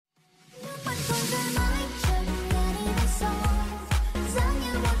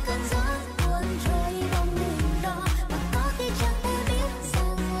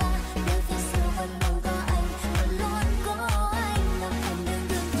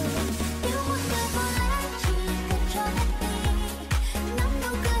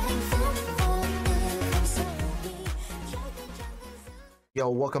Yo,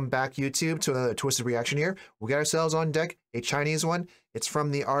 welcome back YouTube to another Twisted Reaction here. We got ourselves on deck, a Chinese one. It's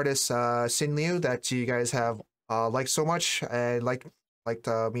from the artist XIN LIU that you guys have liked so much and liked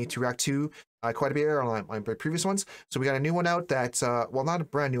me to react to quite a bit on my previous ones. So we got a new one out that's, well, not a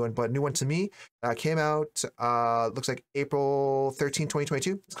brand new one, but a new one to me. Came out, looks like April 13,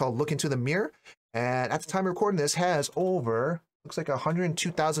 2022. It's called Look Into the Mirror. And at the time of recording this has over, looks like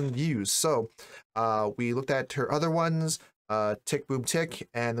 102,000 views. So we looked at her other ones, Tick Boom Tick,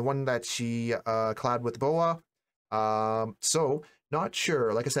 and the one that she collabed with Boa. So not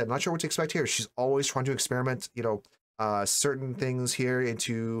sure, like I said, not sure what to expect here. She's always trying to experiment, you know, certain things here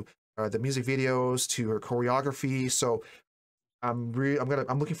into the music videos, to her choreography. So I'm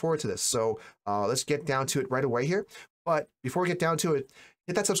looking forward to this. So let's get down to it right away here. But before we get down to it,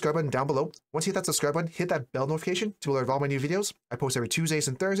 hit that subscribe button down below. Once you hit that subscribe button, hit that bell notification to alert of all my new videos. I post every Tuesdays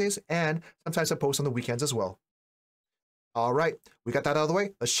and Thursdays, and sometimes I post on the weekends as well. All right, we got that out of the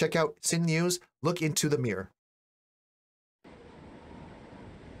way. Let's check out XIN LIU's Look Into the Mirror.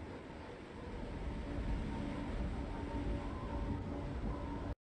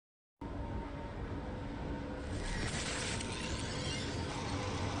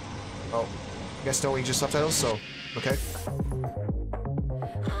 Oh, I guess no English subtitles, so, okay.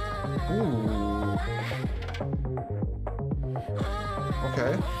 Ooh.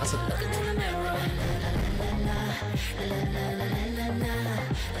 Okay, that's a...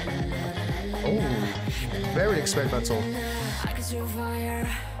 Oh, very experimental.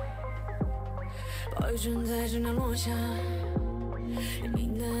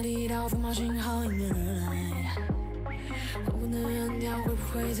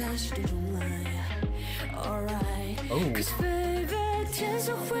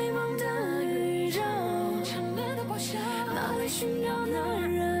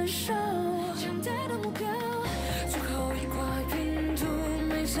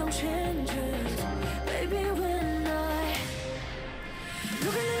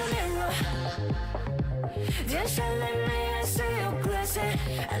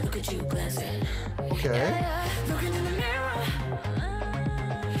 Okay.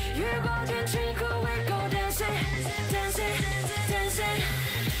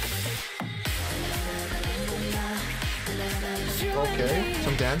 Okay,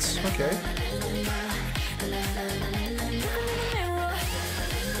 some dance, okay.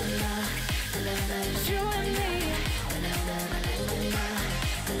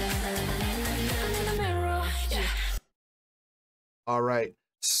 All right,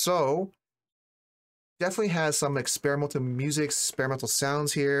 so definitely has some experimental music, experimental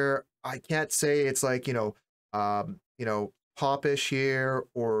sounds here. I can't say it's like, you know, popish here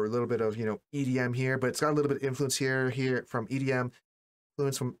or a little bit of, you know, EDM here, but it's got a little bit of influence here from EDM,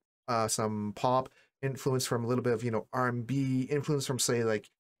 influence from some pop, influence from a little bit of, you know, R&B, influence from, say, like,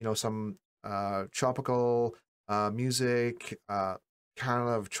 you know, some tropical music, kind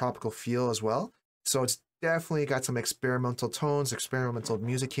of tropical feel as well. So it's definitely got some experimental tones, experimental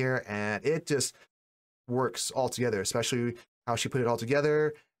music here, and it just works all together, especially how she put it all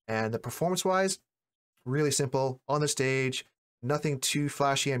together. And the performance-wise, really simple on the stage, nothing too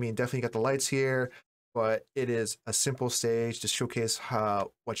flashy. I mean, definitely got the lights here, but it is a simple stage to showcase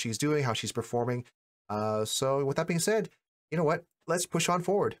what she's doing, how she's performing. So with that being said, you know what? Let's push on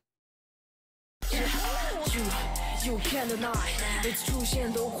forward. You can't deny 每次出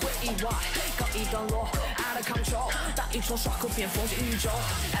现都会意外告一段落 out of control 当一双耍酷蝙蝠进宇宙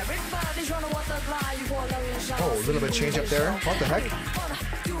Everybody trying to walk the line 或燎原上 Oh, a little bit of change up there. What the heck?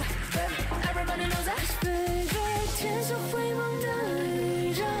 Everybody knows that baby 天上辉煌的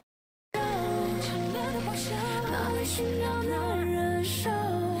宇宙强烈的方向哪里寻找那人手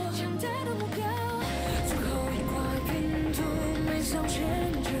强大的目标最后一块拼图 Make some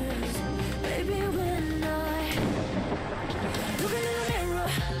changes Baby when I Look in the mirror.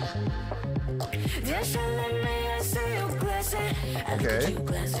 Okay.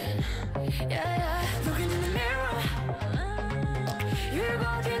 Yeah, yeah. Looking in the mirror. You're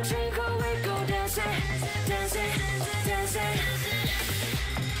walking, drink, we go dancing, dancing, dancing.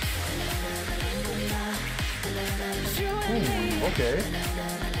 Ooh, okay.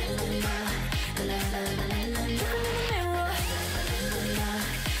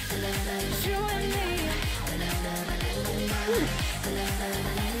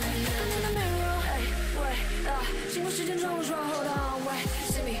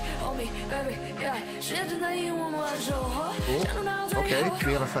 Ooh, okay, do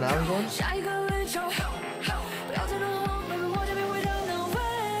we have a finale going?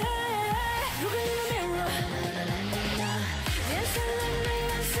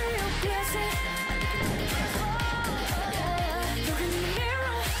 Look in the mirror.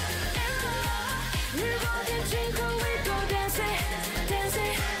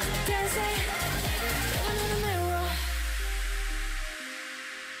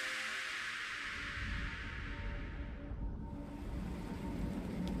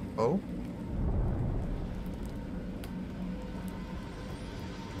 Oh.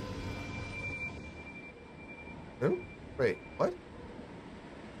 Oh? Wait, what?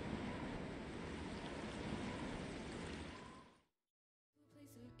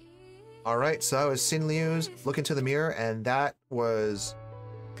 All right, so I was XIN LIU's Look into the Mirror, and that was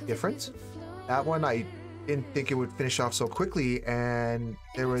different. That one, I didn't think it would finish off so quickly, and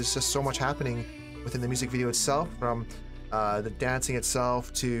there was just so much happening within the music video itself, from the dancing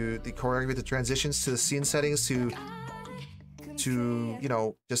itself to the choreography, the transitions to the scene settings to you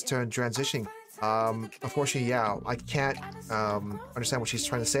know, just transitioning. Unfortunately, yeah, I can't understand what she's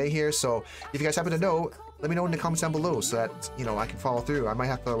trying to say here. So if you guys happen to know, let me know in the comments down below so that, you know, I can follow through. I might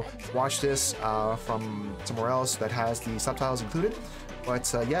have to watch this from somewhere else that has the subtitles included. But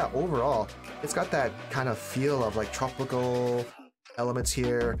yeah, overall, it's got that kind of feel of like tropical elements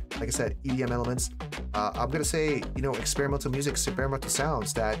here. Like I said, EDM elements. I'm gonna say, you know, experimental music, experimental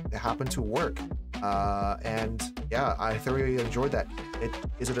sounds that happen to work. And yeah, I thoroughly enjoyed that.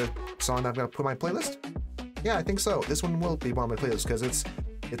 Is it a song that I'm gonna put on my playlist? Yeah, I think so. This one will be on my playlist because it's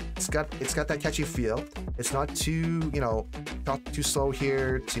got that catchy feel. It's not too, you know, not too slow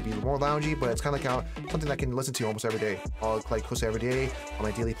here to be more loungy, but it's kind of like something I can listen to almost every day, like close to every day on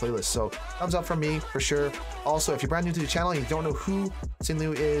my daily playlist. So thumbs up from me for sure. Also, if you're brand new to the channel and you don't know who XIN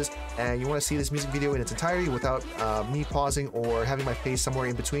LIU is and you want to see this music video in its entirety without me pausing or having my face somewhere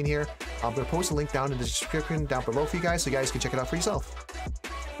in between here, I'm going to post a link down in the description down below for you guys so you guys can check it out for yourself.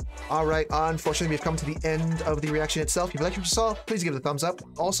 Alright, unfortunately we've come to the end of the reaction itself. If you liked what you saw, please give it a thumbs up.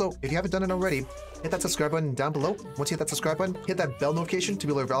 Also, if you haven't done it already, hit that subscribe button down below. Once you hit that subscribe button, hit that bell notification to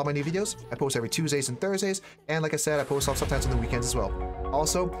be able to get all my new videos. I post every Tuesdays and Thursdays, and like I said, I post sometimes on the weekends as well.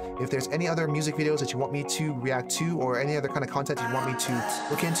 Also, if there's any other music videos that you want me to react to, or any other kind of content you want me to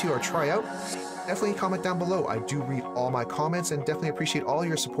look into or try out, definitely comment down below. I do read all my comments and definitely appreciate all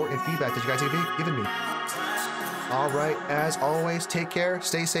your support and feedback that you guys have given me. Alright, as always, take care,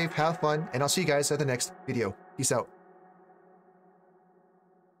 stay safe, have fun, and I'll see you guys at the next video. Peace out.